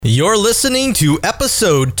You're listening to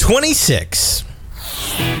episode 26.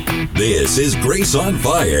 This is Grace on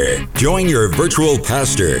Fire. Join your virtual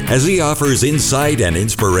pastor as he offers insight and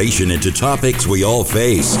inspiration into topics we all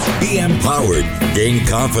face. Be empowered, gain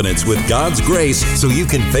confidence with God's grace so you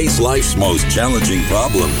can face life's most challenging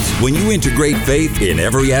problems. When you integrate faith in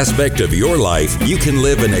every aspect of your life, you can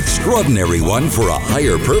live an extraordinary one for a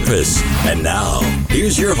higher purpose. And now,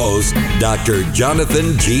 here's your host, Dr.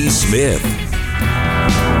 Jonathan G. Smith.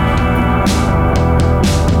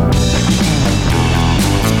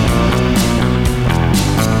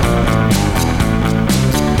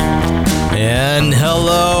 And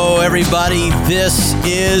hello, everybody. This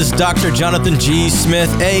is Dr. Jonathan G. Smith,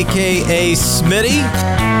 a.k.a. Smitty,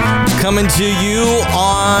 coming to you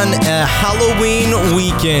on a Halloween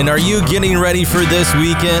weekend. Are you getting ready for this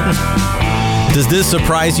weekend? Does this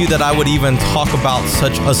surprise you that I would even talk about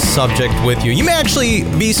such a subject with you? You may actually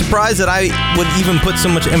be surprised that I would even put so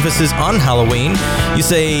much emphasis on Halloween. You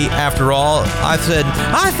say, after all, I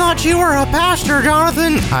thought you were a pastor,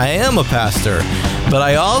 Jonathan. I am a pastor. But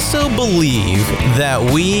I also believe that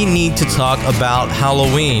we need to talk about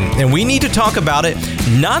Halloween. And we need to talk about it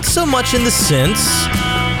not so much in the sense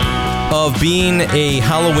of being a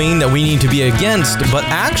Halloween that we need to be against, but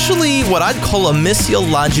actually what I'd call a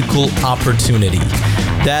missiological opportunity.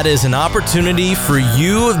 That is an opportunity for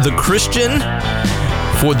you, the Christian,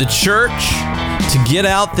 for the church, to get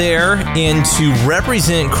out there and to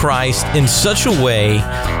represent Christ in such a way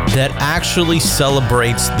that actually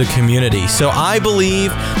celebrates the community. So I believe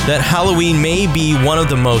that Halloween may be one of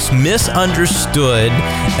the most misunderstood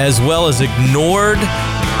as well as ignored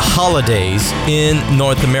holidays in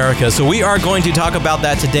North America. So we are going to talk about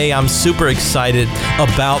that today. I'm super excited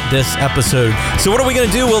about this episode. So what are we going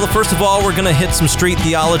to do? Well, first of all, we're going to hit some street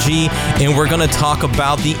theology and we're going to talk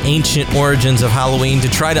about the ancient origins of Halloween to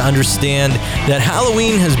try to understand that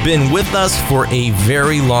Halloween has been with us for a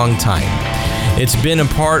very long time. It's been a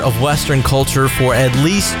part of Western culture for at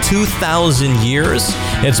least 2,000 years.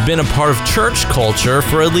 It's been a part of church culture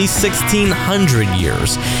for at least 1,600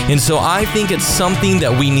 years. And so I think it's something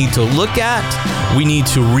that we need to look at, we need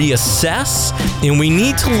to reassess, and we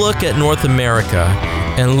need to look at North America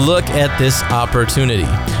and look at this opportunity.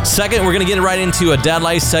 Second, we're going to get right into a Dad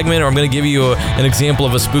Life segment, or I'm going to give you an example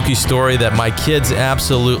of a spooky story that my kids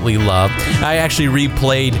absolutely love. I actually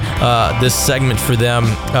replayed this segment for them.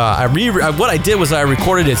 What I did was I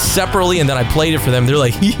recorded it separately and then I played it for them. They're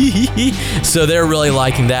like, so they're really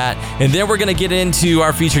liking that. And then we're going to get into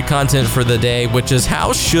our featured content for the day, which is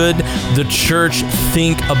how should the church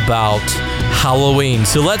think about Halloween?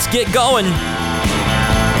 So let's get going.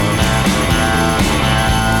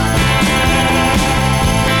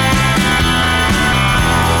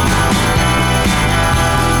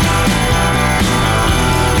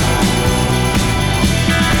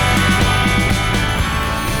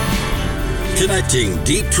 Connecting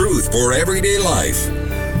deep truth for everyday life.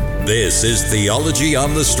 This is Theology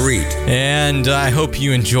on the Street. And I hope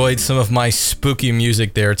you enjoyed some of my spooky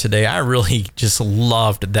music there today. I really just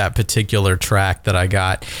loved that particular track that I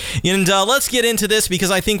got. And let's get into this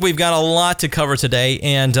because I think we've got a lot to cover today.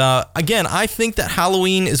 And again, I think that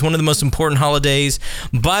Halloween is one of the most important holidays.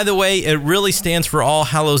 By the way, it really stands for All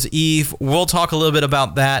Hallows Eve. We'll talk a little bit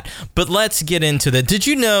about that, but let's get into that. Did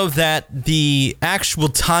you know that the actual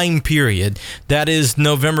time period, that is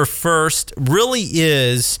November 1st, really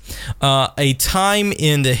is a time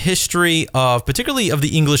in the history of, particularly of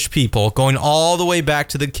the English people, going all the way back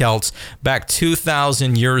to the Celts, back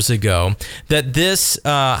 2,000 years ago, that this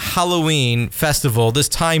Halloween festival, this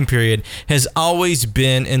time period, has always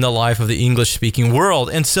been in the life of the English-speaking world.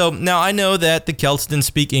 And so now I know that the Celts didn't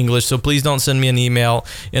speak English, so please don't send me an email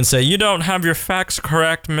and say, you don't have your facts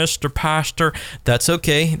correct, Mr. Pastor. That's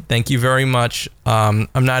okay. Thank you very much. I'm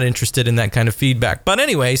not interested in that kind of feedback. But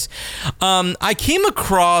anyways, I came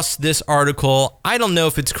across this article. I don't know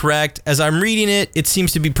if it's correct. As I'm reading it, it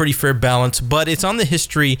seems to be pretty fair balance, but it's on the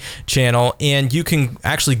History Channel, and you can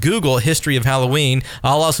actually Google History of Halloween.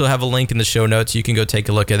 I'll also have a link in the show notes. You can go take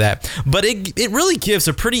a look at that. But it really gives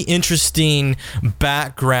a pretty interesting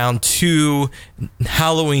background to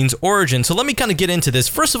Halloween's origin. So let me kind of get into this.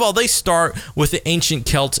 First of all, they start with the ancient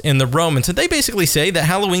Celts and the Romans, and they basically say that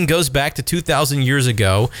Halloween goes back to 2,000 years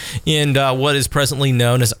ago in what is presently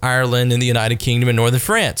known as Ireland and the United Kingdom and northern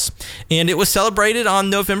France. And it was celebrated on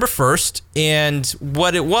November 1st, and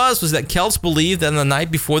what it was that Celts believed that on the night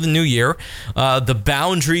before the new year, the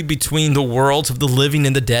boundary between the worlds of the living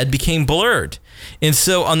and the dead became blurred. And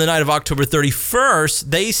so on the night of October 31st,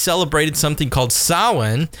 they celebrated something called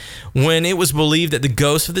Samhain, when it was believed that the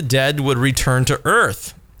ghosts of the dead would return to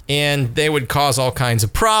Earth. and they would cause all kinds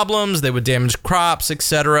of problems. They would damage crops,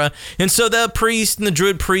 etc. And so the priest and the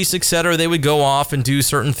druid priests, etc., they would go off and do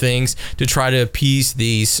certain things to try to appease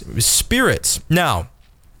these spirits. Now,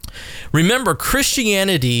 remember,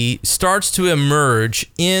 Christianity starts to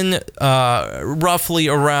emerge in roughly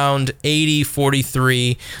around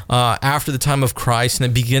 43 after the time of Christ,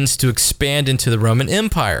 and it begins to expand into the Roman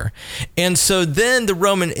Empire. And so then the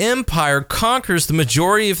Roman Empire conquers the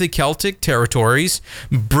majority of the Celtic territories.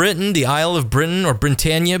 Britain, the Isle of Britain or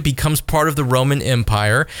Britannia, becomes part of the Roman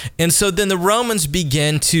Empire. And so then the Romans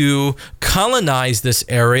begin to colonize this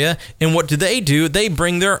area. And what do? They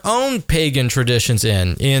bring their own pagan traditions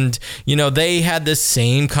in. And they had this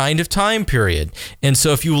same kind of time period. And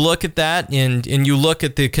so if you look at that and you look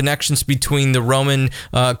at the connections between the Roman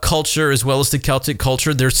culture as well as the Celtic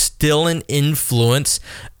culture, there's still an influence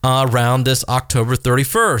around this October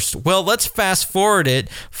 31st. Well, let's fast forward it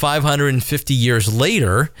 550 years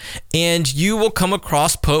later, and you will come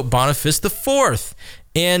across Pope Boniface IV.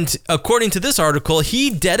 And according to this article, he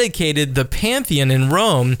dedicated the Pantheon in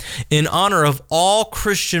Rome in honor of all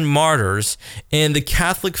Christian martyrs, and the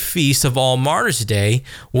Catholic Feast of All Martyrs' Day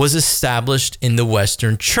was established in the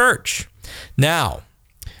Western Church. Now,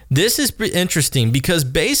 this is interesting because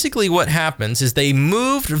basically what happens is they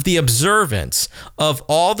moved the observance of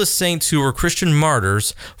all the saints who were Christian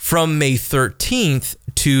martyrs from May 13th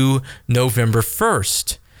to November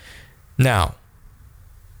 1st. Now,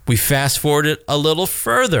 we fast forward it a little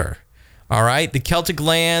further. All right, the Celtic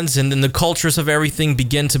lands and then the cultures of everything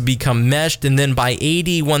begin to become meshed. And then by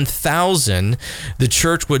AD 1000, the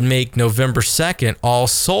church would make November 2nd, All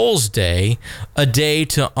Souls Day, a day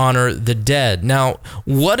to honor the dead. Now,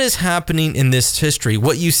 what is happening in this history?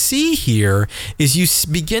 What you see here is you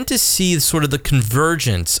begin to see sort of the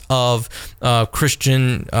convergence of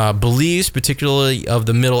Christian beliefs, particularly of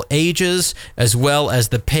the Middle Ages, as well as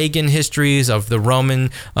the pagan histories of the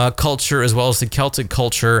Roman culture, as well as the Celtic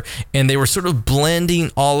culture. And they were sort of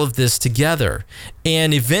blending all of this together.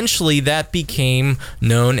 And eventually that became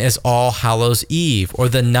known as All Hallows Eve, or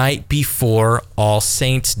the night before All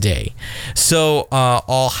Saints Day. So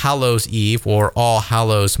All Hallows Eve, or All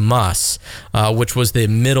Hallows Mass, which was the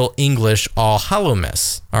Middle English All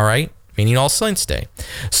Hallowmas, all right? Meaning All Saints Day.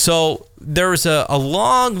 So there's a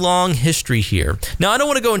long history here. Now, I don't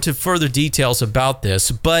want to go into further details about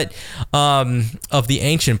this, but of the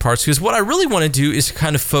ancient parts, because what I really want to do is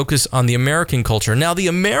kind of focus on the American culture. Now, the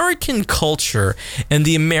American culture and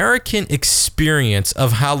the American experience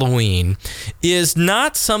of Halloween is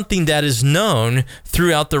not something that is known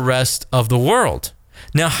throughout the rest of the world.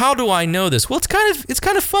 Now, how do I know this? Well, it's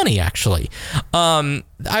kind of funny, actually.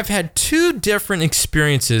 I've had two different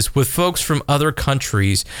experiences with folks from other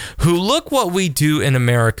countries who look what we do in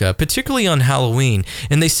America, particularly on Halloween,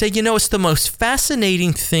 and they say, it's the most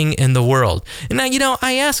fascinating thing in the world. And now,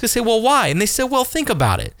 I ask, I say, well, why? And they said, well, think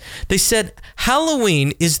about it. They said,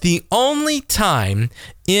 Halloween is the only time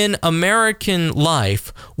in American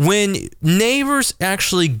life when neighbors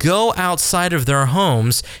actually go outside of their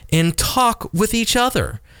homes and talk with each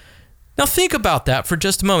other. Now think about that for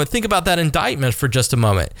just a moment. Think about that indictment for just a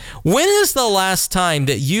moment. When is the last time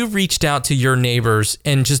that you reached out to your neighbors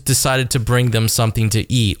and just decided to bring them something to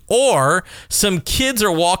eat? Or some kids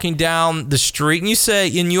are walking down the street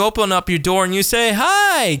and you open up your door and you say,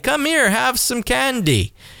 "Hi, come here, have some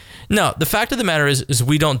candy." No, the fact of the matter is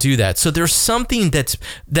we don't do that. So there's something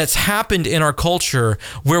that's happened in our culture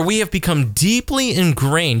where we have become deeply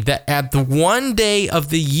ingrained that at the one day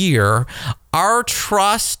of the year, our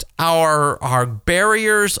trust, our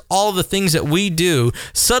barriers, all the things that we do,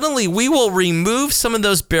 suddenly we will remove some of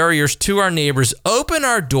those barriers to our neighbors, open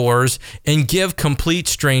our doors, and give complete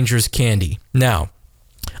strangers candy. Now,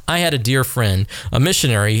 I had a dear friend, a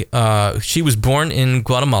missionary. She was born in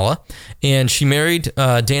Guatemala, and she married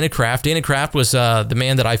Dana Kraft. Dana Kraft was the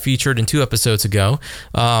man that I featured in 2 episodes ago.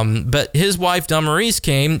 But his wife, Damaris,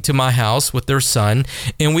 came to my house with their son,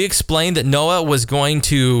 and we explained that Noah was going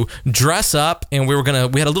to dress up, and we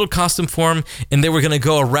had a little costume for him, and they were going to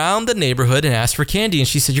go around the neighborhood and ask for candy. And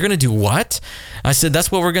she said, "You're going to do what?" I said,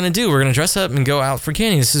 "That's what we're going to do. We're going to dress up and go out for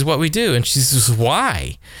candy. This is what we do." And she says,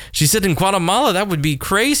 "Why?" She said, "In Guatemala, that would be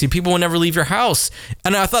crazy. People would never leave your house."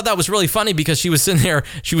 And I thought that was really funny because she was sitting there,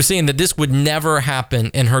 she was saying that this would never happen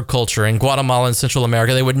in her culture. In Guatemala and Central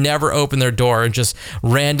America, they would never open their door and just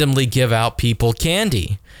randomly give out people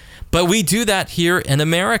candy. But we do that here in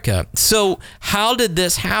America. So how did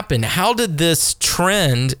this happen? How did this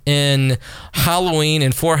trend in Halloween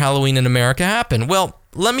and for Halloween in America happen? Well,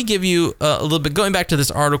 let me give you a little bit, going back to this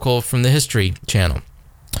article from the History Channel.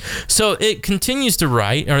 So it continues to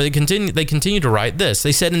write, or they continue to write this.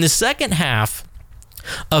 They said in the second half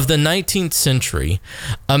of the 19th century,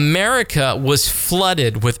 America was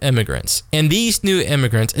flooded with immigrants. And these new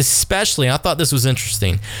immigrants, especially, I thought this was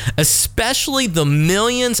interesting, especially the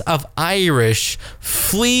millions of Irish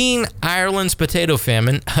fleeing Ireland's potato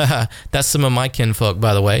famine. That's some of my kinfolk,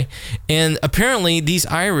 by the way. And apparently, these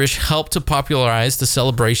Irish helped to popularize the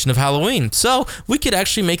celebration of Halloween. So we could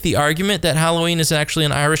actually make the argument that Halloween is actually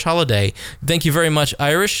an Irish holiday. Thank you very much,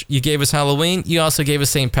 Irish. You gave us Halloween. You also gave us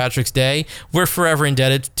St. Patrick's Day. We're forever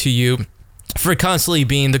indebted to you for constantly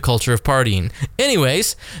being the culture of partying.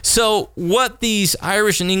 Anyways, so what these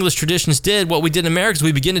Irish and English traditions did, what we did in America, is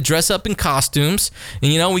we begin to dress up in costumes,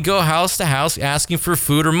 and we go house to house asking for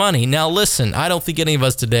food or money. Now listen, I don't think any of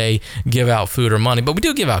us today give out food or money, but we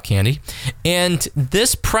do give out candy. And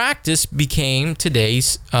this practice became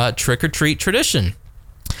today's trick-or-treat tradition.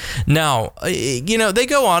 Now, they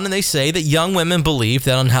go on and they say that young women believe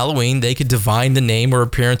that on Halloween they could divine the name or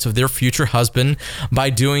appearance of their future husband by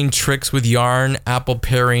doing tricks with yarn, apple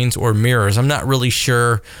parings, or mirrors. I'm not really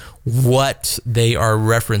sure what they are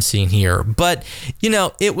referencing here, but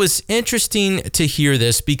it was interesting to hear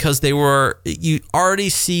this because you already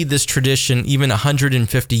see this tradition even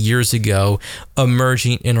 150 years ago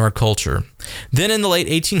emerging in our culture. Then in the late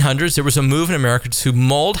 1800s, there was a move in America to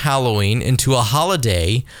mold Halloween into a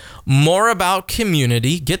holiday more about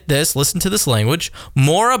community. Get this, listen to this language.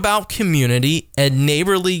 More about community and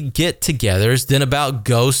neighborly get-togethers than about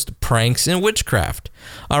ghost pranks and witchcraft.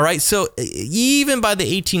 All right, so even by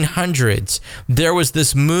the 1800s, there was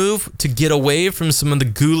this move to get away from some of the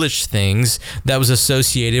ghoulish things that was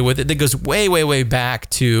associated with it that goes way, way, way back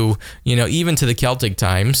to, even to the Celtic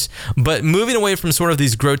times, but moving away from sort of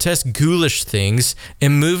these grotesque ghoulish things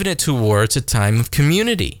and moving it towards a time of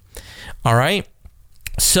community. All right.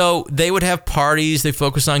 So they would have parties. They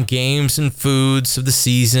focus on games and foods of the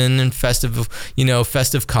season and festive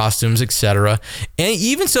costumes, etc. And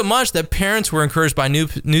even so much that parents were encouraged by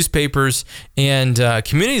newspapers and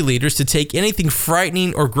community leaders to take anything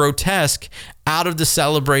frightening or grotesque out of the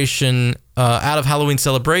celebration, out of Halloween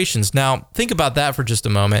celebrations. Now, think about that for just a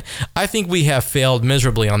moment. I think we have failed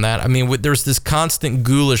miserably on that. I mean, there's this constant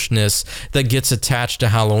ghoulishness that gets attached to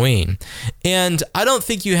Halloween. And I don't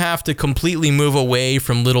think you have to completely move away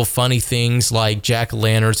from little funny things like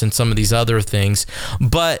jack-o'-lanterns and some of these other things,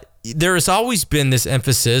 but there has always been this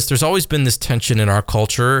emphasis, there's always been this tension in our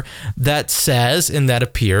culture that says, and that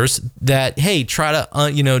appears, that, hey, try to,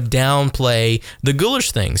 downplay the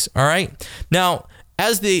ghoulish things, all right? Now,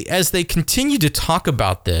 as they continue to talk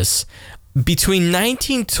about this, between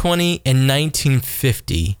 1920 and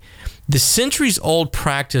 1950, the centuries-old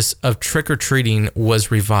practice of trick-or-treating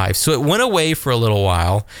was revived. So it went away for a little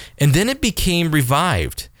while, and then it became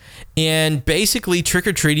revived. And basically,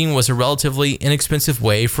 trick-or-treating was a relatively inexpensive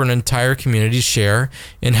way for an entire community to share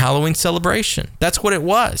in Halloween celebration. That's what it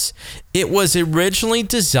was. It was originally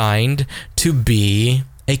designed to be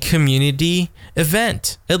a community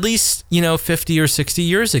event, at least, 50 or 60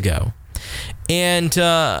 years ago. And,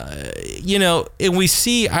 I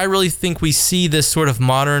really think we see this sort of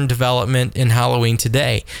modern development in Halloween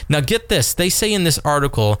today. Now, get this. They say in this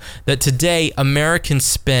article that today Americans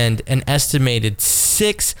spend an estimated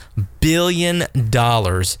 $6 billion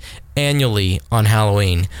annually on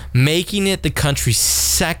Halloween, making it the country's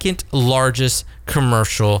second largest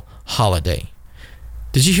commercial holiday.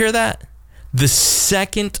 Did you hear that? The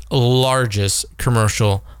second largest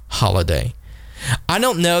commercial holiday. I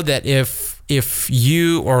don't know that if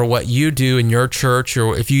you or what you do in your church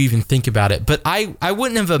or if you even think about it, but I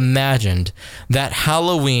wouldn't have imagined that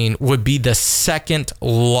Halloween would be the second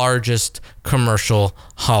largest commercial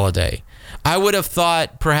holiday. I would have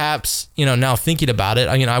thought perhaps, now thinking about it,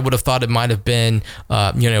 I would have thought it might have been,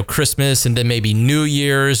 Christmas and then maybe New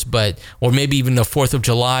Year's, or maybe even the 4th of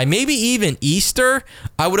July, maybe even Easter.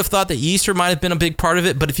 I would have thought that Easter might have been a big part of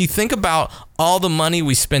it. But if you think about all the money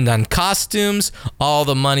we spend on costumes, all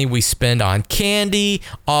the money we spend on candy,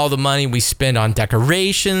 all the money we spend on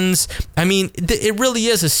decorations, I mean, it really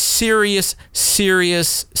is a serious,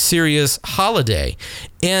 serious, serious holiday.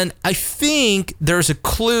 And I think there's a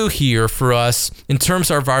clue here for us in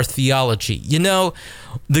terms of our theology.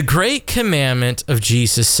 The great commandment of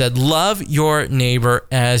Jesus said, love your neighbor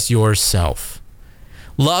as yourself.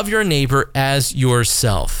 Love your neighbor as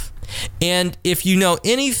yourself. And if you know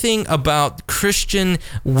anything about Christian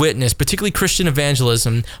witness, particularly Christian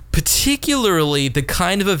evangelism, particularly the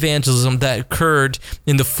kind of evangelism that occurred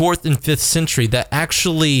in the 4th and 5th century that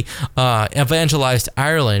actually evangelized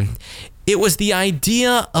Ireland, it was the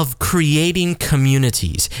idea of creating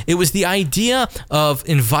communities. It was the idea of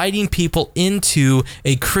inviting people into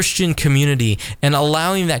a Christian community and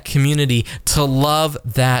allowing that community to love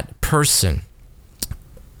that person.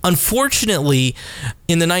 Unfortunately,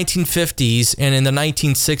 in the 1950s and in the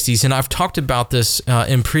 1960s, and I've talked about this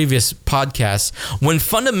in previous podcasts, when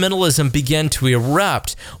fundamentalism began to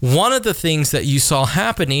erupt, one of the things that you saw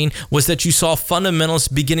happening was that you saw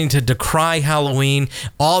fundamentalists beginning to decry Halloween.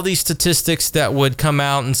 All these statistics that would come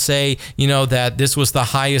out and say, that this was the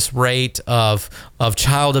highest rate of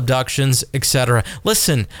child abductions, etc.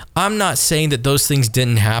 Listen, I'm not saying that those things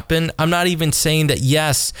didn't happen. I'm not even saying that,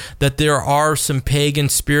 yes, that there are some pagan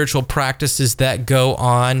spiritual practices that go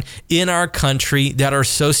on in our country that are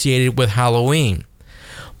associated with Halloween.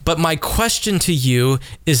 But my question to you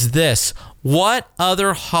is this: what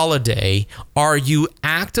other holiday are you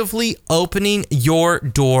actively opening your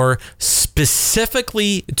door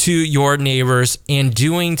specifically to your neighbors and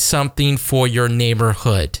doing something for your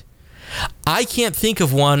neighborhood? I can't think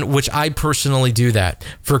of one which I personally do that.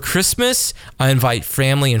 For Christmas, I invite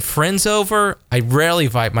family and friends over. I rarely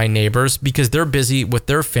invite my neighbors because they're busy with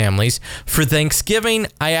their families. For Thanksgiving,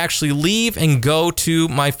 I actually leave and go to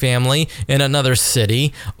my family in another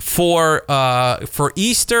city. For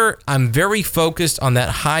Easter, I'm very focused on that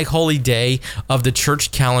high holy day of the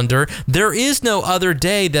church calendar. There is no other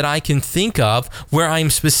day that I can think of where I'm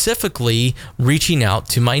specifically reaching out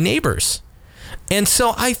to my neighbors. And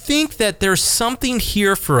so I think that there's something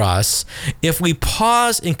here for us if we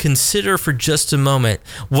pause and consider for just a moment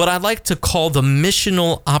what I like to call the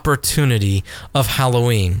missional opportunity of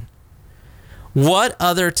Halloween. What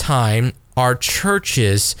other time are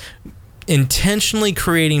churches intentionally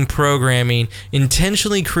creating programming,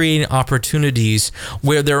 intentionally creating opportunities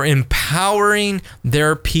where they're empowering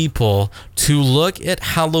their people to look at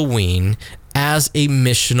Halloween as a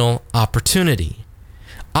missional opportunity?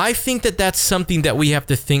 I think that that's something that we have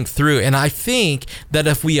to think through. And I think that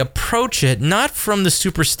if we approach it not from the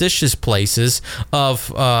superstitious places of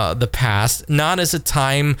the past, not as a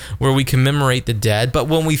time where we commemorate the dead, but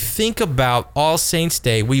when we think about All Saints'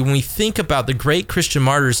 Day, when we think about the great Christian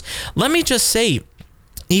martyrs, let me just say,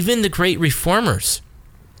 even the great reformers,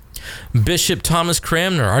 Bishop Thomas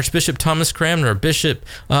Cranmer, Archbishop Thomas Cranmer, Bishop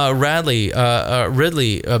Ridley,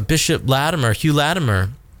 Bishop Latimer, Hugh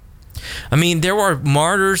Latimer. I mean, there were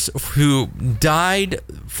martyrs who died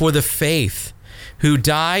for the faith, who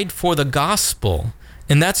died for the gospel,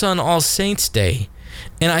 and that's on All Saints' Day.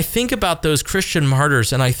 And I think about those Christian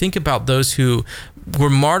martyrs, and I think about those who were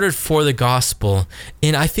martyred for the gospel,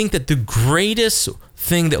 and I think that the greatest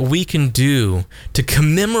thing that we can do to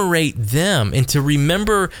commemorate them and to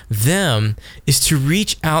remember them is to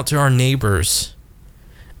reach out to our neighbors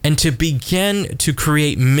and to begin to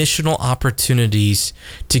create missional opportunities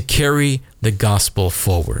to carry the gospel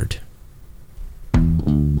forward.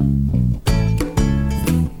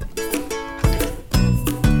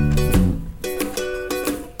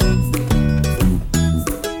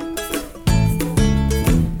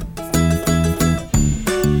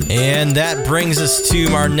 And that brings us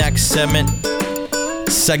to our next segment. I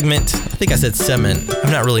think I said segment.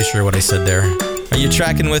 I'm not really sure what I said there. Are you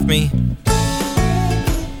tracking with me?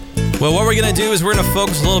 Well, what we're going to do is we're going to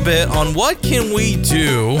focus a little bit on what can we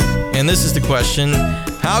do, and this is the question: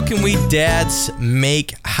 how can we dads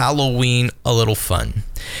make Halloween a little fun?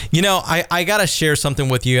 I got to share something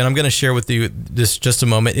with you, and I'm going to share with you this just a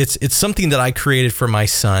moment. It's something that I created for my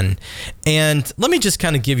son, and let me just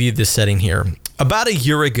kind of give you the setting here. About a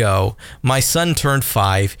year ago, my son turned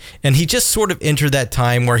 5, and he just sort of entered that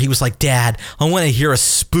time where he was like, "Dad, I want to hear a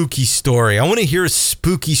spooky story. I want to hear a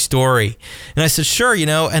spooky story." And I said, "Sure,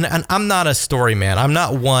 and I'm not a story man. I'm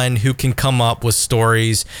not one who can come up with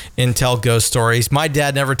stories and tell ghost stories. My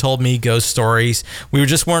dad never told me ghost stories. We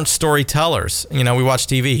just weren't storytellers. We watched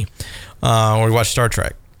TV, or we watched Star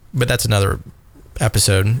Trek, but that's another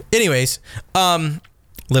episode. Anyways,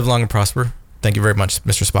 live long and prosper. Thank you very much,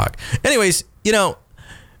 Mr. Spock. Anyways,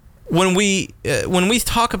 when we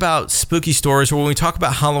talk about spooky stories or when we talk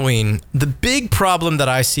about Halloween, the big problem that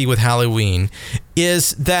I see with Halloween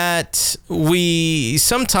is that we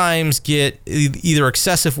sometimes get either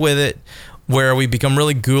excessive with it, where we become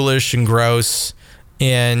really ghoulish and gross,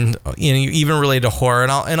 and even related to horror,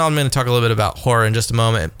 and I'm going to talk a little bit about horror in just a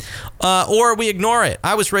moment, or we ignore it.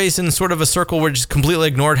 I was raised in sort of a circle where we just completely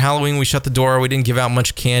ignored Halloween. We shut the door. We didn't give out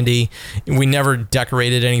much candy. We never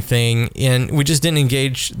decorated anything, and we just didn't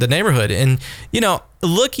engage the neighborhood. And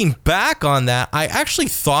looking back on that, I actually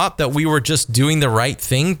thought that we were just doing the right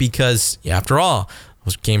thing because, after all,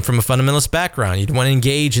 came from a fundamentalist background. You didn't want to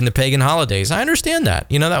engage in the pagan holidays. I understand that.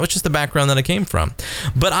 That was just the background that I came from.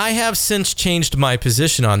 But I have since changed my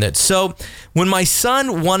position on that. So when my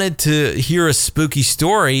son wanted to hear a spooky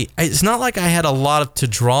story, it's not like I had a lot to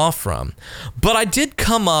draw from. But I did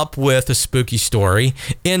come up with a spooky story.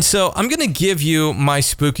 And so I'm going to give you my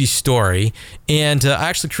spooky story. And I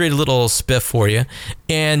actually created a little spiff for you.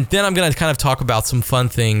 And then I'm going to kind of talk about some fun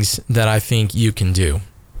things that I think you can do.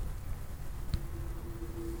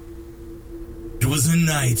 It was a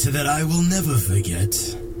night that I will never forget.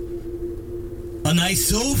 A night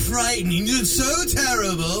so frightening and so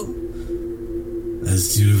terrible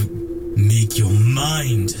as to make your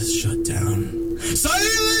mind shut down.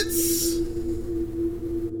 Silence!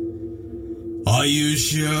 Are you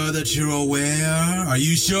sure that you're aware? Are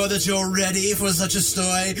you sure that you're ready for such a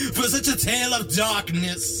story, for such a tale of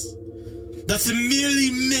darkness? That to merely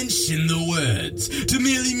mention the words, to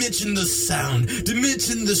merely mention the sound, to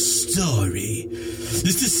mention the story,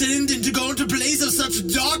 is to send and to go into a place of such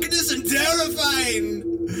darkness and terrifying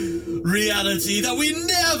reality that we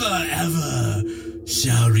never, ever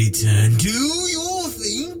shall return. Do you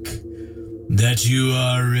think that you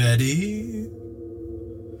are ready?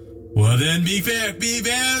 Well then, be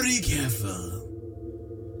very careful.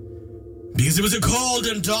 Because it was a cold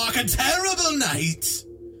and dark and terrible night.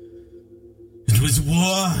 It was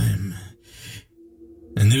warm,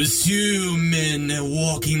 and there was two men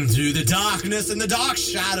walking through the darkness, and the dark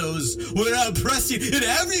shadows were oppressing, and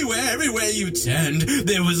everywhere you turned,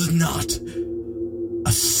 there was not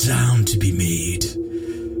a sound to be made.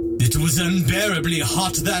 It was unbearably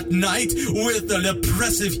hot that night, with an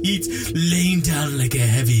oppressive heat laying down like a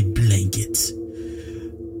heavy blanket,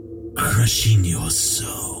 crushing your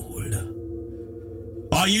soul.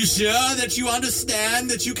 Are you sure that you understand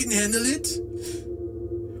that you can handle it?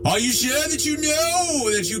 Are you sure that you know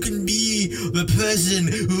that you can be the person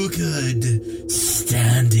who could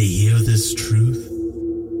stand to hear this truth?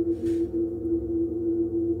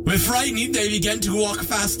 With frightened, they began to walk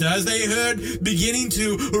faster as they heard beginning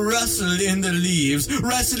to rustle in the leaves,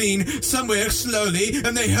 rustling somewhere slowly,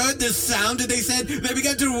 and they heard this sound, and they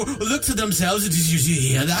began to look to themselves. Did you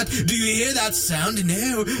hear that? Do you hear that sound?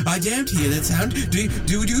 No, I don't hear that sound. Do you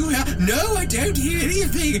hear? No, I don't hear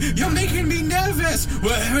anything. You're making me nervous.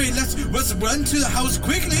 Well, hurry, let's run to the house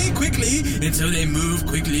quickly. And so they moved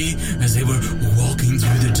quickly as they were walking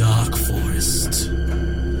through the dark forest.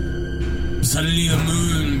 Suddenly the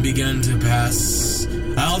moon began to pass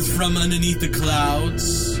out from underneath the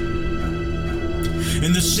clouds,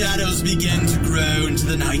 and the shadows began to grow into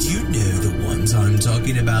the night. You know the ones I'm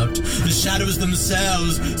talking about. The shadows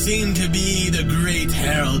themselves seemed to be the great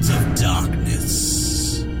heralds of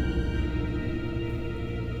darkness.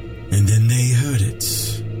 And then they heard it.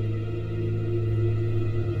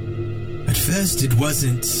 At first it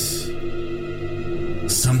wasn't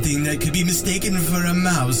something that could be mistaken for a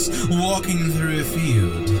mouse walking through a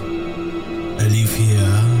field. A leaf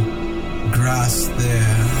here, grass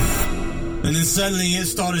there. And then suddenly it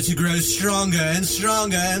started to grow stronger and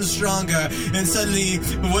stronger and stronger. And suddenly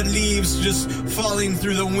what leaves just falling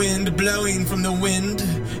through the wind, blowing from the wind,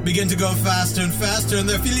 began to go faster and faster. And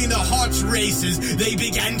they're feeling their hearts races. They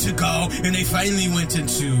began to go, and they finally went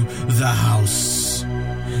into the house.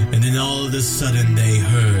 And then all of a sudden they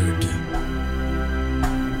heard.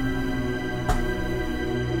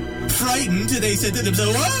 Frightened, they said to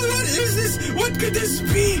themselves, "Oh, what is this? What could this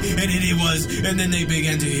be?" And it was, and then they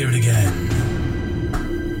began to hear it again.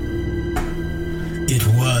 It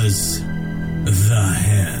was the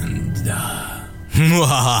hand.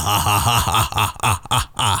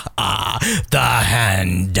 The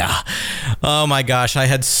hand. Oh my gosh, I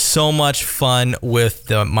had so much fun with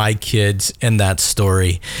my kids in that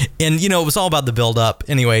story. And, it was all about the build up.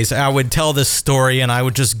 Anyways, I would tell this story and I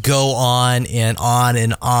would just go on and on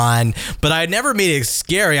and on. But I never made it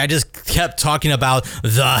scary. I just kept talking about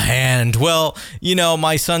the hand. Well,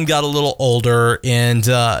 my son got a little older and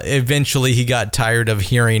eventually he got tired of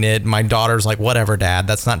hearing it. My daughter's like, "Whatever, Dad,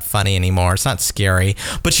 that's not funny anymore. It's not scary."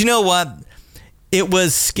 But you know what? It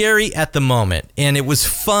was scary at the moment, and it was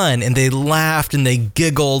fun, and they laughed, and they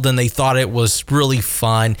giggled, and they thought it was really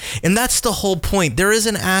fun, and that's the whole point. There is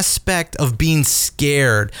an aspect of being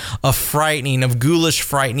scared, of frightening, of ghoulish,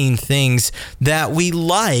 frightening things that we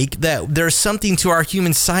like, that there's something to our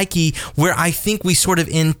human psyche where I think we sort of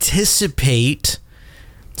anticipate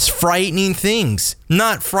frightening things.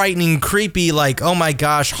 Not frightening, creepy, like, oh my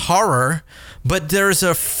gosh, horror, but there's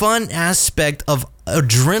a fun aspect of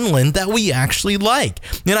adrenaline that we actually like.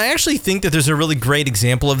 And I actually think that there's a really great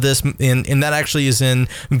example of this, and that actually is in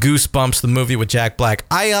Goosebumps, the movie with Jack Black.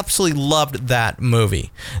 I absolutely loved that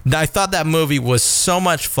movie. I thought that movie was so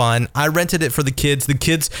much fun. I rented it for the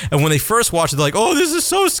kids. And when they first watched it, they're like, oh, this is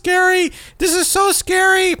so scary. This is so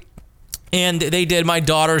scary. And they did. My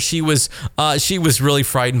daughter, she was really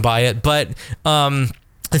frightened by it, but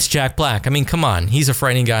it's Jack Black. I mean, come on. He's a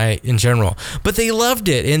frightening guy in general. But they loved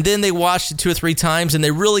it. And then they watched it 2 or 3 times and they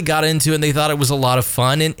really got into it and they thought it was a lot of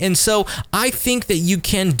fun. And so I think that you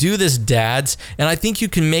can do this, dads, and I think you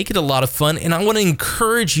can make it a lot of fun. And I want to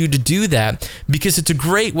encourage you to do that because it's a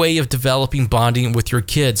great way of developing bonding with your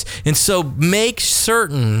kids. And so make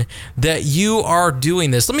certain that you are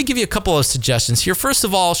doing this. Let me give you a couple of suggestions here. First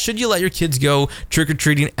of all, should you let your kids go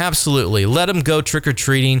trick-or-treating? Absolutely. Let them go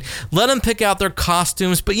trick-or-treating. Let them pick out their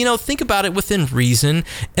costumes. But, think about it within reason.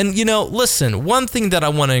 And, listen, one thing that I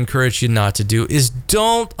want to encourage you not to do is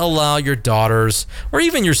don't allow your daughters, or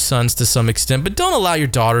even your sons to some extent, but don't allow your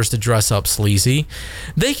daughters to dress up sleazy.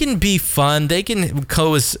 They can be fun. They can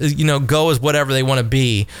go as whatever they want to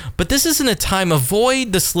be. But this isn't a time.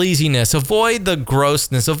 Avoid the sleaziness. Avoid the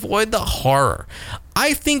grossness. Avoid the horror.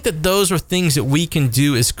 I think that those are things that we can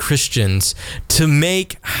do as Christians to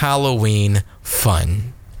make Halloween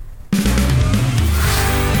fun.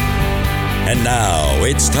 And now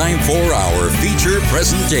it's time for our feature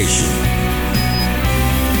presentation.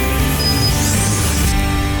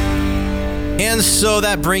 And so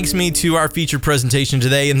that brings me to our feature presentation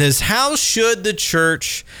today, and this: how should the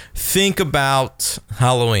church think about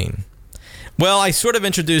Halloween? Well, I sort of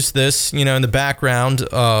introduced this, in the background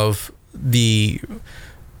of the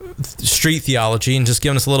street theology and just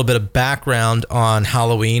giving us a little bit of background on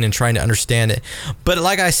Halloween and trying to understand it. But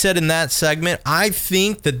like I said in that segment, I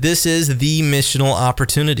think that this is the missional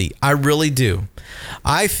opportunity. I really do.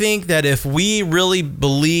 I think that if we really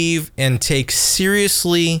believe and take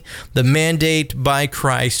seriously the mandate by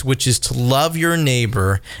Christ, which is to love your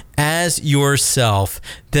neighbor as yourself,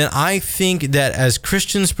 then I think that as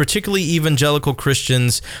Christians, particularly evangelical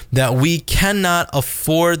Christians, that we cannot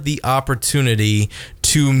afford the opportunity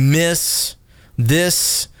to miss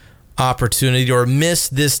this opportunity or miss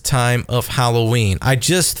this time of Halloween. I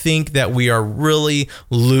just think that we are really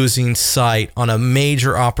losing sight on a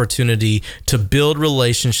major opportunity to build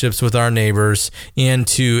relationships with our neighbors and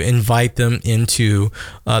to invite them into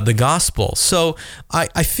the gospel. So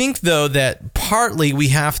I think, though, that partly we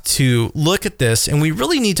have to look at this and we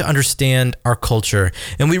really need to understand our culture,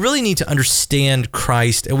 and we really need to understand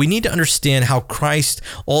Christ, and we need to understand how Christ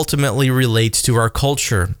ultimately relates to our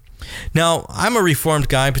culture. Now, I'm a Reformed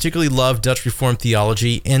guy. I particularly love Dutch Reformed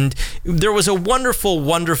theology, and there was a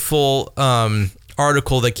wonderful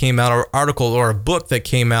article that came out, or a book that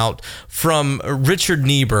came out from Richard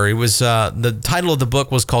Niebuhr. It was the title of the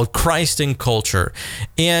book was called Christ and Culture,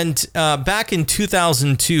 and back in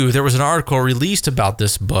 2002, there was an article released about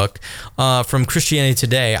this book from Christianity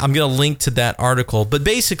Today. I'm going to link to that article, but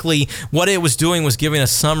basically, what it was doing was giving a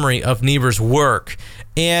summary of Niebuhr's work,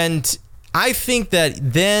 and I think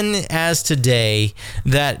that then as today,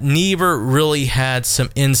 that Niebuhr really had some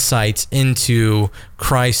insights into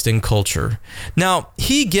Christ and culture. Now,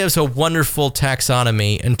 he gives a wonderful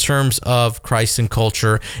taxonomy in terms of Christ and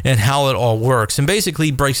culture and how it all works, and basically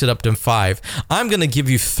breaks it up to 5. I'm going to give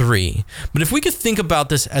you 3. But if we could think about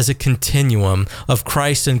this as a continuum of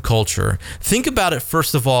Christ and culture, think about it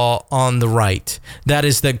first of all on the right. That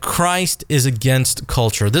is that Christ is against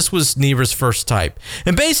culture. This was Niebuhr's first type.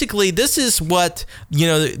 And basically, this is what,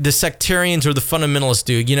 the sectarians or the fundamentalists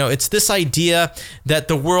do. It's this idea that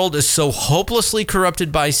the world is so hopelessly corrupted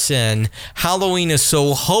by sin. Halloween is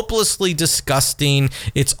so hopelessly disgusting.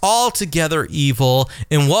 It's altogether evil.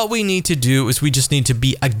 And what we need to do is we just need to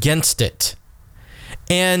be against it.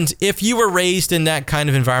 And if you were raised in that kind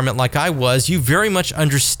of environment like I was, you very much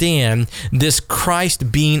understand this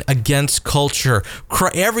Christ being against culture.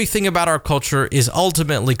 Everything about our culture is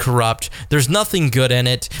ultimately corrupt. There's nothing good in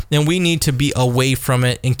it, and we need to be away from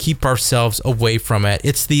it and keep ourselves away from it.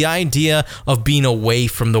 It's the idea of being away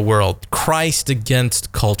from the world. Christ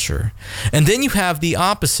against culture. And then you have the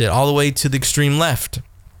opposite, all the way to the extreme left.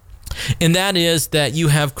 And that is that you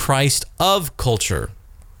have Christ of culture.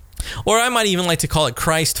 Or I might even like to call it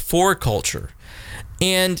Christ for culture.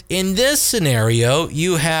 And in this scenario,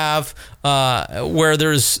 you have where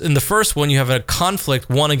there's, in the first one, you have a conflict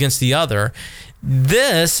one against the other.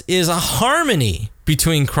 This is a harmony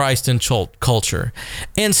between Christ and culture.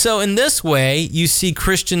 And so in this way, you see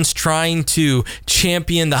Christians trying to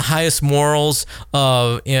champion the highest morals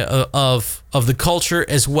of the culture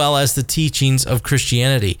as well as the teachings of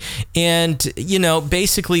Christianity. And,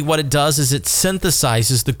 basically what it does is it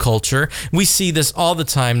synthesizes the culture. We see this all the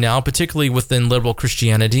time now, particularly within liberal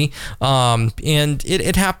Christianity. And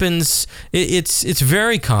it happens, it's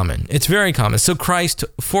very common. It's very common. So Christ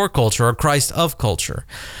for culture or Christ of culture.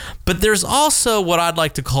 But there's also what I'd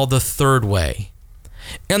like to call the third way.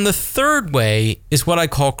 And the third way is what I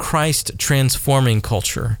call Christ transforming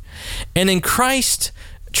culture. And in Christ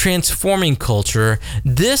transforming culture,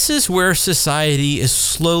 this is where society is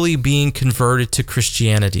slowly being converted to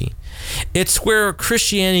Christianity. It's where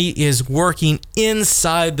Christianity is working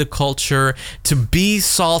inside the culture to be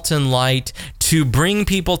salt and light, to bring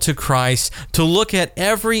people to Christ, to look at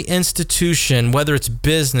every institution, whether it's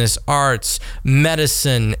business, arts,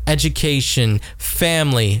 medicine, education,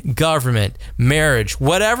 family, government, marriage,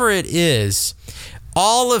 whatever it is.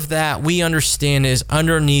 All of that we understand is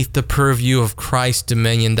underneath the purview of Christ's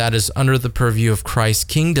dominion, that is under the purview of Christ's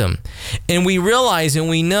kingdom. And we realize and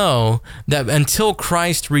we know that until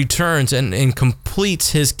Christ returns and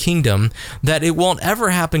completes his kingdom, that it won't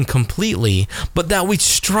ever happen completely, but that we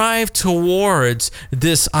strive towards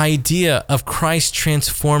this idea of Christ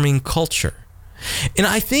transforming culture. And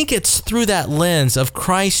I think it's through that lens of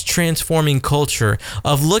Christ transforming culture,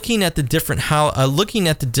 of looking at the different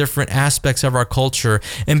aspects of our culture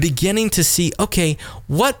and beginning to see, okay,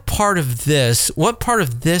 what part of this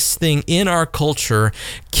thing in our culture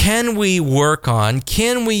can we work on,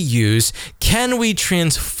 can we use, can we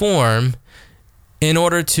transform in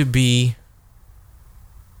order to be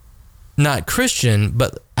not Christian,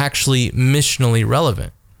 but actually missionally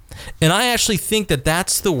relevant. And I actually think that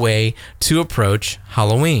that's the way to approach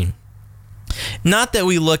Halloween. Not that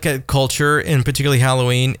we look at culture, and particularly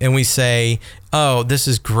Halloween, and we say, oh, this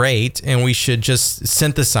is great, and we should just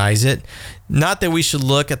synthesize it. Not that we should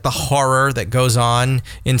look at the horror that goes on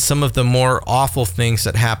in some of the more awful things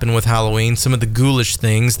that happen with Halloween, some of the ghoulish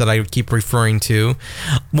things that I keep referring to.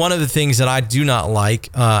 One of the things that I do not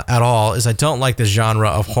like at all is I don't like the genre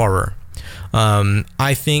of horror.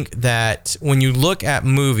 I think that when you look at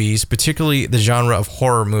movies, particularly the genre of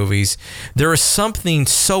horror movies, there is something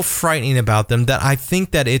so frightening about them that I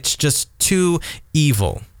think that it's just too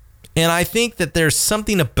evil. And I think that there's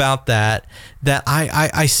something about that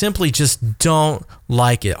I simply just don't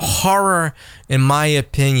like it. Horror, in my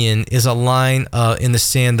opinion, is a line in the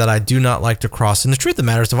sand that I do not like to cross. And the truth of the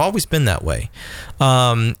matter is I've always been that way.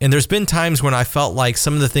 And there's been times when I felt like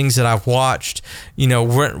some of the things that I've watched,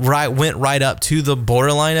 went right up to the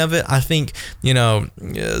borderline of it. I think,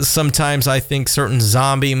 sometimes I think certain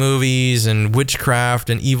zombie movies and witchcraft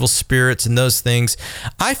and evil spirits and those things,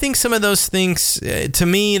 I think some of those things, to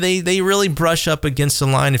me, they really brush up against the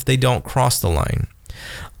line if they don't cross the line.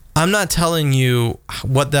 I'm not telling you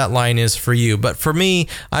what that line is for you, but for me,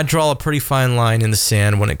 I draw a pretty fine line in the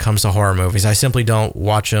sand when it comes to horror movies. I simply don't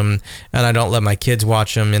watch them, and I don't let my kids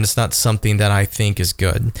watch them, and it's not something that I think is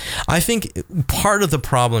good. I think part of the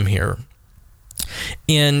problem here,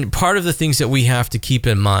 and part of the things that we have to keep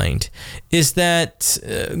in mind, is that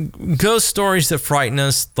ghost stories that frighten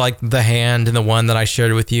us, like The Hand and the one that I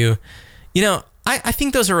shared with you, I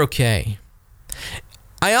think those are okay.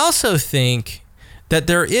 I also think that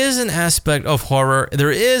there is an aspect of horror,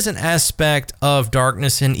 there is an aspect of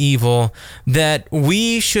darkness and evil that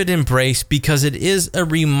we should embrace because it is a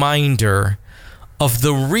reminder of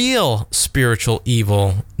the real spiritual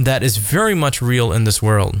evil that is very much real in this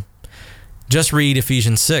world. Just read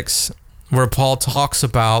Ephesians 6, where Paul talks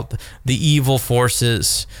about the evil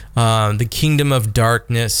forces, the kingdom of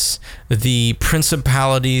darkness, the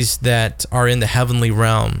principalities that are in the heavenly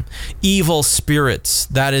realm, evil spirits,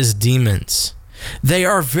 that is demons. They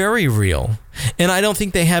are very real, and I don't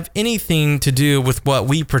think they have anything to do with what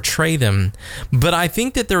we portray them, but I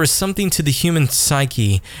think that there is something to the human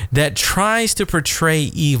psyche that tries to portray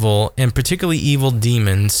evil, and particularly evil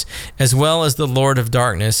demons, as well as the Lord of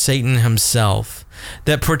Darkness, Satan himself,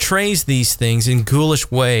 that portrays these things in ghoulish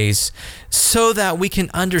ways so that we can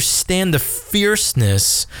understand the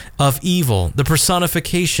fierceness of evil, the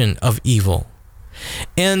personification of evil.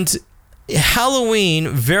 And Halloween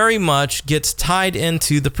very much gets tied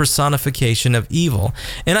into the personification of evil.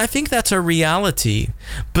 And I think that's a reality,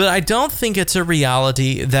 but I don't think it's a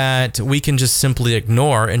reality that we can just simply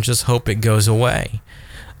ignore and just hope it goes away.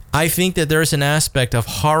 I think that there's an aspect of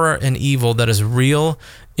horror and evil that is real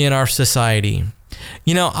in our society.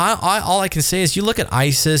 All I can say is you look at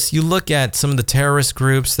ISIS, you look at some of the terrorist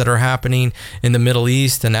groups that are happening in the Middle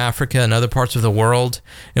East and Africa and other parts of the world,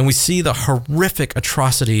 and we see the horrific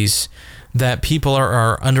atrocities that people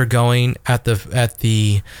are undergoing at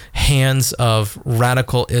the hands of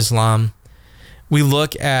radical Islam. We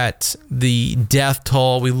look at the death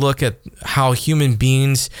toll. We look at how human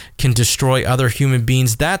beings can destroy other human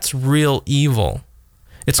beings. That's real evil.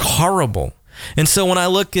 It's horrible. And so when I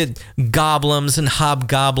look at goblins and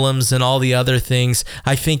hobgoblins and all the other things,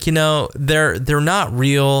 I think, they're not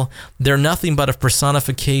real. They're nothing but a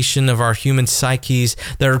personification of our human psyches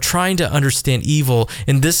that are trying to understand evil.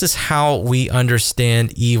 And this is how we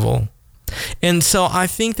understand evil. And so I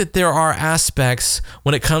think that there are aspects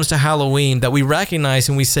when it comes to Halloween that we recognize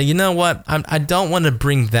and we say, you know what, I don't want to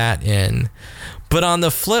bring that in. But on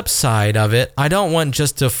the flip side of it, I don't want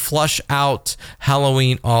just to flush out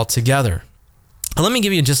Halloween altogether. Let me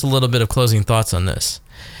give you just a little bit of closing thoughts on this.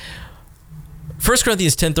 1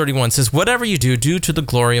 Corinthians 10:31 says, whatever you do, do to the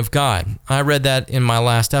glory of God. I read that in my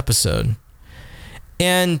last episode.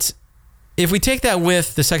 And if we take that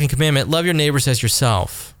with the second commandment, love your neighbors as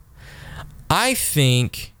yourself, I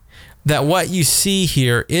think that what you see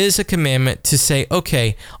here is a commandment to say,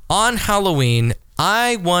 okay, on Halloween,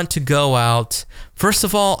 I want to go out. First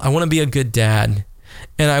of all, I want to be a good dad.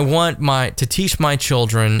 And I want to teach my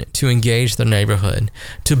children to engage the neighborhood,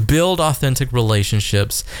 to build authentic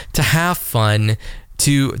relationships, to have fun,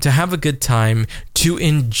 to have a good time, to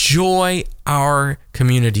enjoy our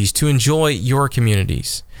communities, to enjoy your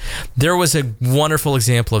communities. There was a wonderful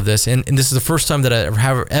example of this, and this is the first time that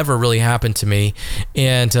it ever really happened to me,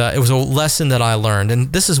 and it was a lesson that I learned,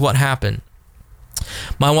 and this is what happened.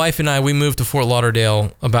 My wife and I, we moved to Fort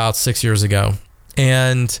Lauderdale about 6 years ago,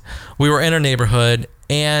 and we were in our neighborhood,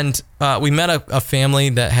 and we met a family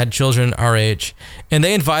that had children our age, and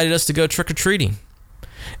they invited us to go trick-or-treating.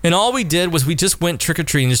 And all we did was we just went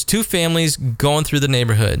trick-or-treating. There's two families going through the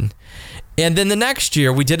neighborhood. And then the next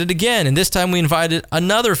year we did it again, and this time we invited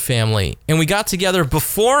another family, and we got together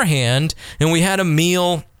beforehand, and we had a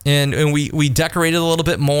meal, and we decorated a little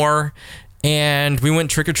bit more, and we went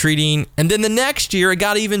trick-or-treating. And then the next year it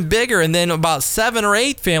got even bigger, and then about 7 or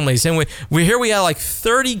 8 families, and we had like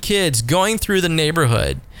 30 kids going through the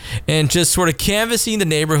neighborhood and just sort of canvassing the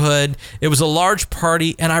neighborhood. It was a large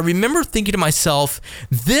party, and I remember thinking to myself,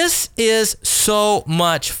 this is so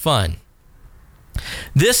much fun.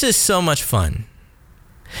 This is so much fun.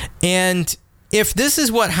 And if this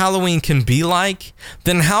is what Halloween can be like,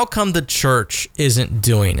 then how come the church isn't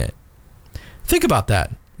doing it? Think about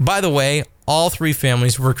that. By the way, all 3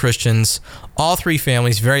 families were Christians, all 3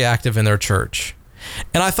 families very active in their church.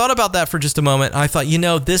 And I thought about that for just a moment. I thought,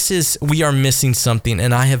 we are missing something,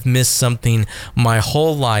 and I have missed something my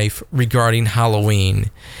whole life regarding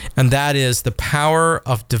Halloween. And that is the power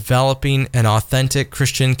of developing an authentic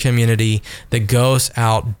Christian community that goes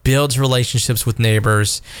out, builds relationships with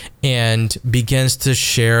neighbors, and begins to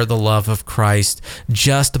share the love of Christ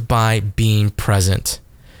just by being present.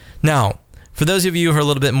 Now, for those of you who are a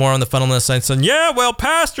little bit more on the fundamentalist side saying, yeah, well,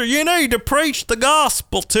 Pastor, you need to preach the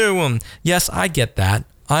gospel to them. Yes, I get that.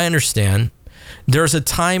 I understand. There's a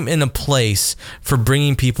time and a place for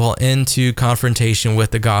bringing people into confrontation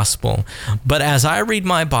with the gospel. But as I read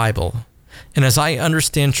my Bible, and as I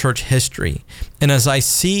understand church history, and as I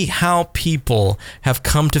see how people have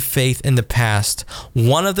come to faith in the past,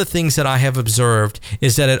 one of the things that I have observed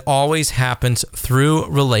is that it always happens through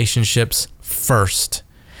relationships first.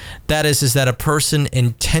 That is that a person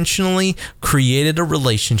intentionally created a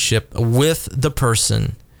relationship with the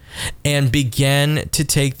person and began to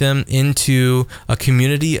take them into a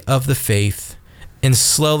community of the faith, and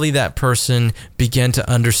slowly that person began to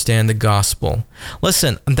understand the gospel.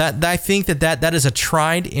 Listen, I think that is a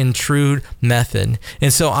tried and true method.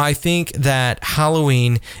 And so I think that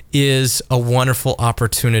Halloween is a wonderful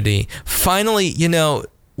opportunity. Finally,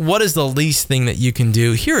 what is the least thing that you can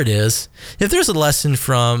do? Here it is. If there's a lesson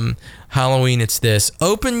from Halloween, it's this: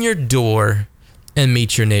 open your door and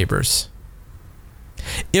meet your neighbors.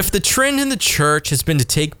 If the trend in the church has been to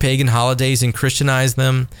take pagan holidays and Christianize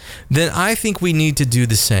them, then I think we need to do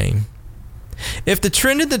the same. If the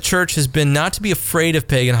trend in the church has been not to be afraid of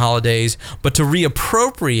pagan holidays, but to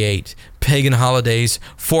reappropriate pagan holidays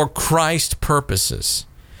for Christ purposes,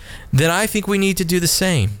 then I think we need to do the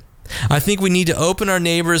same. I think we need to open our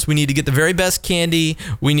neighbors. We need to get the very best candy.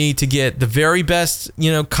 We need to get the very best,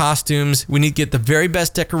 costumes. We need to get the very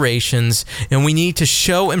best decorations. And we need to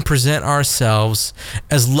show and present ourselves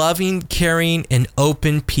as loving, caring, and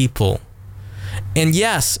open people. And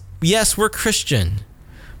yes, we're Christian,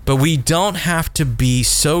 but we don't have to be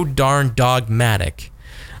so darn dogmatic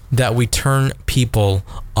that we turn people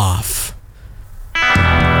off.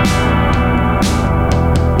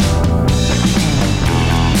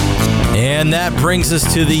 And that brings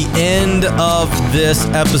us to the end of this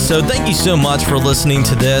episode. Thank you so much for listening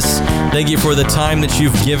to this. Thank you for the time that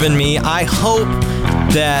you've given me. I hope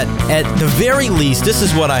that at the very least, this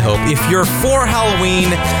is what I hope. If you're for Halloween,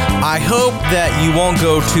 I hope that you won't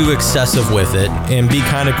go too excessive with it and be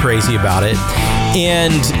kind of crazy about it.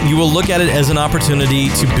 And you will look at it as an opportunity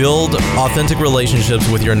to build authentic relationships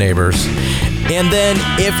with your neighbors. And then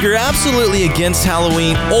if you're absolutely against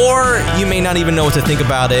Halloween, or you may not even know what to think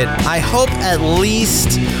about it, I hope at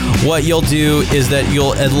least what you'll do is that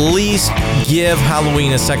you'll at least give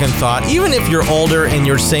Halloween a second thought. Even if you're older and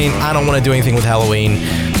you're saying, I don't want to do anything with Halloween,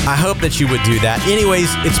 I hope that you would do that.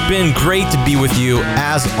 Anyways, it's been great to be with you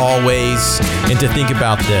as always and to think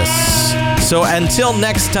about this. So until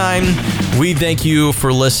next time, we thank you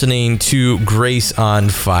for listening to Grace on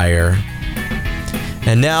Fire.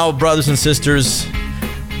 And now, brothers and sisters,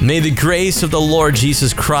 may the grace of the Lord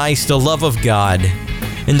Jesus Christ, the love of God,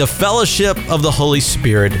 and the fellowship of the Holy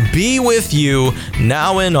Spirit be with you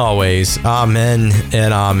now and always. Amen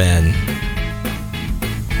and amen.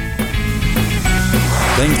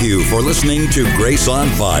 Thank you for listening to Grace on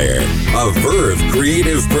Fire, a Verve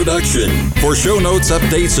creative production. For show notes,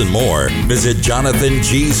 updates, and more, visit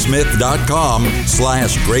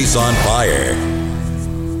jonathangsmith.com/graceonfire.